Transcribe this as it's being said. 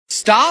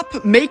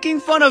Stop making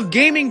fun of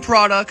gaming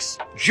products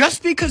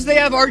just because they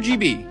have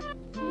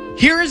RGB.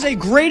 Here is a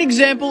great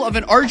example of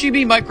an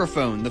RGB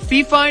microphone, the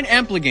Fifine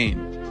ampligame.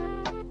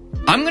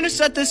 I'm gonna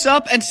set this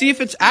up and see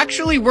if it's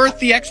actually worth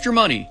the extra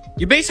money.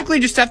 You basically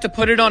just have to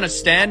put it on a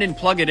stand and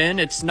plug it in.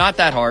 It's not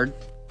that hard.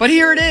 But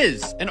here it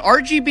is, an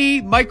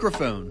RGB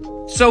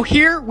microphone. So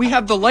here we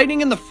have the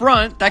lighting in the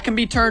front that can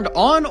be turned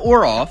on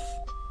or off,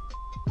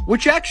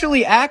 which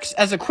actually acts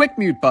as a quick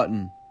mute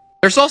button.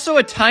 There's also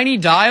a tiny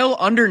dial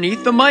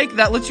underneath the mic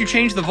that lets you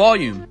change the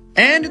volume.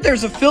 And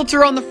there's a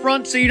filter on the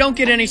front so you don't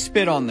get any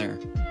spit on there.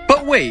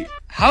 But wait,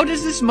 how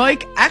does this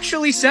mic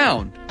actually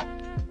sound?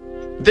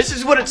 This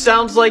is what it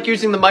sounds like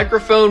using the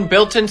microphone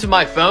built into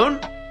my phone.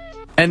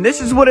 And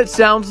this is what it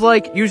sounds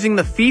like using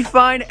the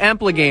Fifine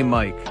ampligame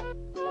mic.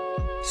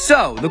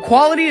 So, the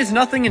quality is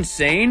nothing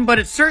insane, but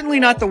it's certainly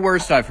not the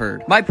worst I've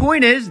heard. My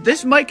point is,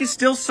 this mic is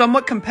still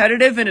somewhat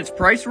competitive in its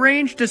price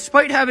range,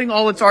 despite having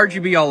all its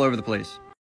RGB all over the place.